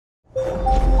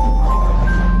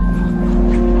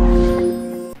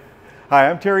Hi,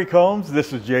 I'm Terry Combs.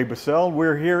 This is Jay Bassell.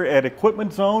 We're here at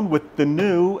Equipment Zone with the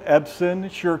new Epson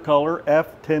SureColor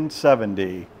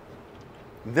F1070.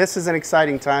 This is an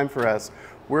exciting time for us.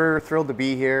 We're thrilled to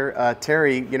be here.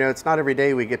 Terry, you know, it's not every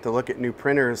day we get to look at new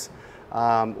printers.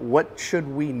 What should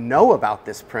we know about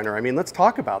this printer? I mean, let's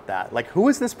talk about that. Like, who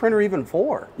is this printer even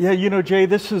for? Yeah, you know, Jay,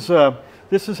 this has a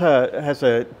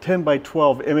 10 by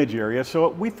 12 image area, so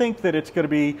we think that it's going to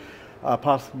be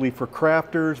possibly for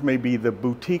crafters, maybe the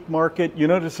boutique market. You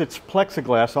notice it's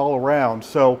plexiglass all around,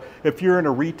 so if you're in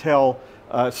a retail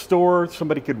store,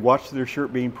 somebody could watch their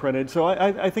shirt being printed. So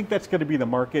I think that's going to be the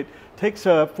market. Takes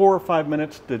 4 or 5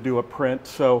 minutes to do a print,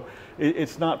 so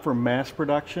it's not for mass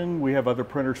production. We have other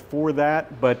printers for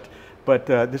that, but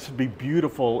this would be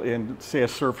beautiful in, say, a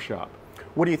surf shop.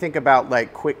 What do you think about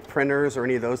like quick printers or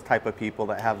any of those type of people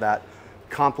that have that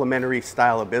complementary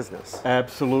style of business?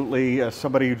 Absolutely. A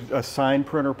sign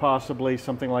printer possibly,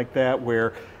 something like that,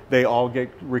 where they all get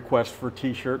requests for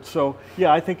t-shirts. So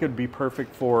yeah, I think it'd be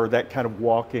perfect for that kind of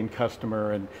walk-in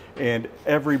customer, and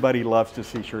everybody loves to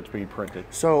see shirts being printed.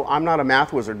 So I'm not a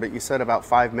math wizard, but you said about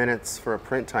 5 minutes for a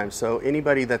print time. So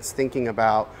anybody that's thinking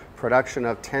about production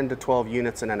of 10 to 12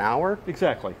 units in an hour?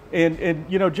 Exactly. And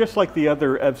you know, just like the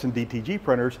other Epson DTG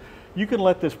printers, you can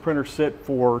let this printer sit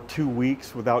for 2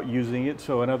 weeks without using it.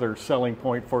 So another selling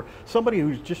point for somebody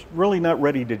who's just really not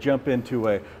ready to jump into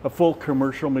a full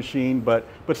commercial machine, but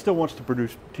still wants to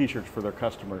produce t-shirts for their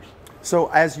customers. So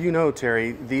as you know,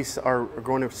 Terry, these are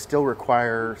going to still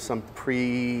require some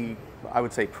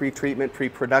pre-treatment,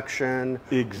 pre-production.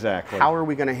 Exactly. How are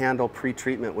we going to handle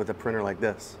pre-treatment with a printer like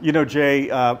this? You know, Jay,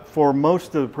 for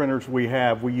most of the printers we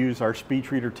have, we use our Speed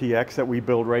Treater TX that we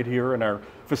build right here in our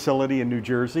facility in New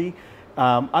Jersey.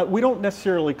 We don't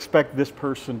necessarily expect this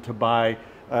person to buy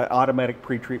an automatic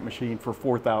pre-treat machine for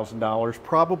 $4,000.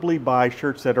 Probably buy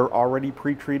shirts that are already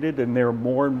pre-treated, and there are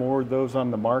more and more of those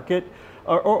on the market.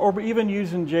 Or even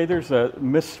using, Jay, there's a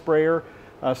mist sprayer.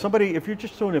 If you're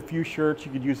just doing a few shirts,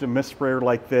 you could use a mist sprayer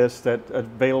like this that's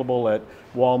available at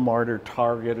Walmart or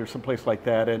Target or someplace like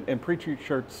that, and pre-treat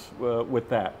shirts with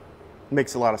that.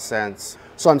 Makes a lot of sense.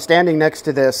 So I'm standing next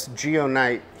to this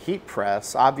Geonite heat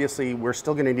press. Obviously, we're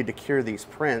still going to need to cure these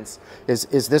prints.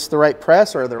 Is this the right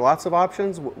press, or are there lots of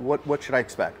options? What should I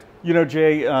expect? You know,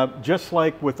 Jay, just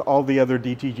like with all the other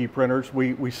DTG printers,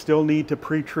 we still need to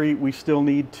pre-treat. We still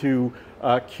need to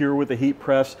cure with a heat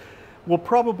press. We'll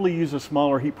probably use a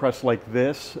smaller heat press like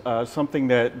this, something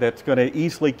that's going to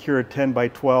easily cure a 10 by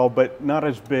 12, but not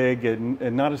as big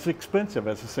and not as expensive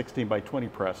as a 16 by 20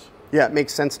 press. Yeah, it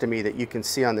makes sense to me that you can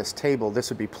see on this table, this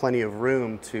would be plenty of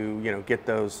room to, you know, get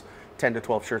those 10 to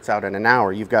 12 shirts out in an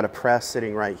hour. You've got a press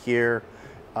sitting right here.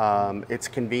 It's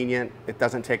convenient. It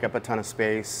doesn't take up a ton of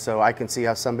space. So I can see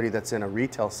how somebody that's in a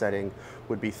retail setting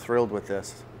would be thrilled with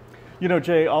this. You know,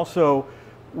 Jay, also,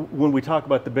 when we talk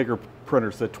about the bigger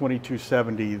printers, the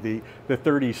 2270, the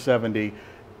 3070,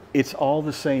 it's all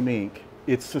the same ink.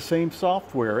 It's the same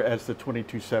software as the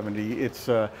 2270.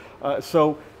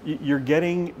 So you're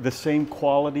getting the same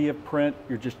quality of print,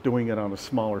 you're just doing it on a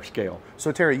smaller scale.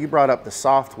 So Terry, you brought up the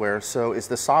software. So is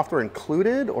the software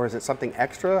included, or is it something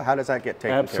extra? How does that get taken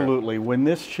care of? Absolutely. When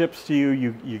this ships to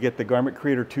you, you get the Garment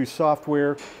Creator 2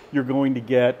 software. You're going to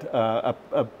get a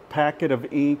packet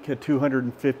of ink, a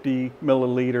 250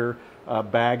 milliliter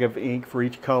bag of ink for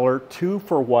each color, 2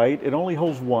 for white. It only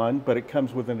holds 1, but it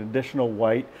comes with an additional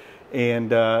white, and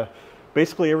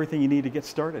basically everything you need to get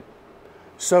started.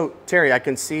 So Terry, I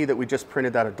can see that we just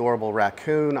printed that adorable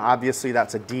raccoon. Obviously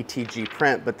that's a DTG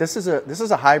print, but this is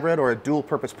a hybrid or a dual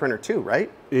purpose printer too,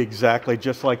 right? Exactly,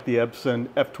 just like the Epson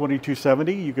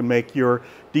F1070, you can make your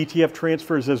DTF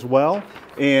transfers as well.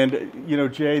 And you know,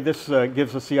 Jay, this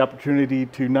gives us the opportunity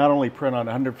to not only print on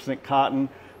 100% cotton,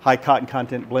 high cotton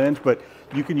content blends, but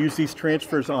you can use these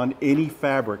transfers on any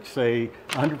fabric, say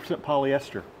 100%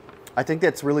 polyester. I think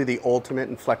that's really the ultimate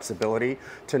in flexibility,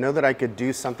 to know that I could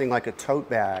do something like a tote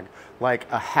bag, like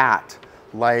a hat,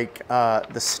 like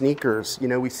the sneakers. You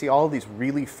know, we see all these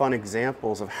really fun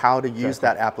examples of how to use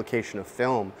that application of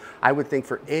film. I would think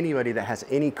for anybody that has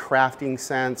any crafting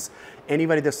sense,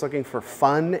 anybody that's looking for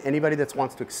fun, anybody that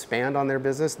wants to expand on their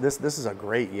business, this is a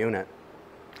great unit.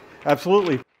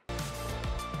 Absolutely.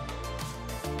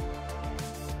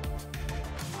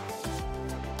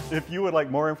 If you would like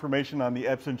more information on the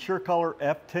Epson SureColor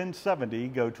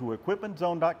F1070, go to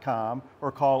equipmentzone.com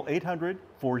or call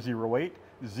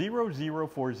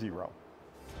 800-408-0040.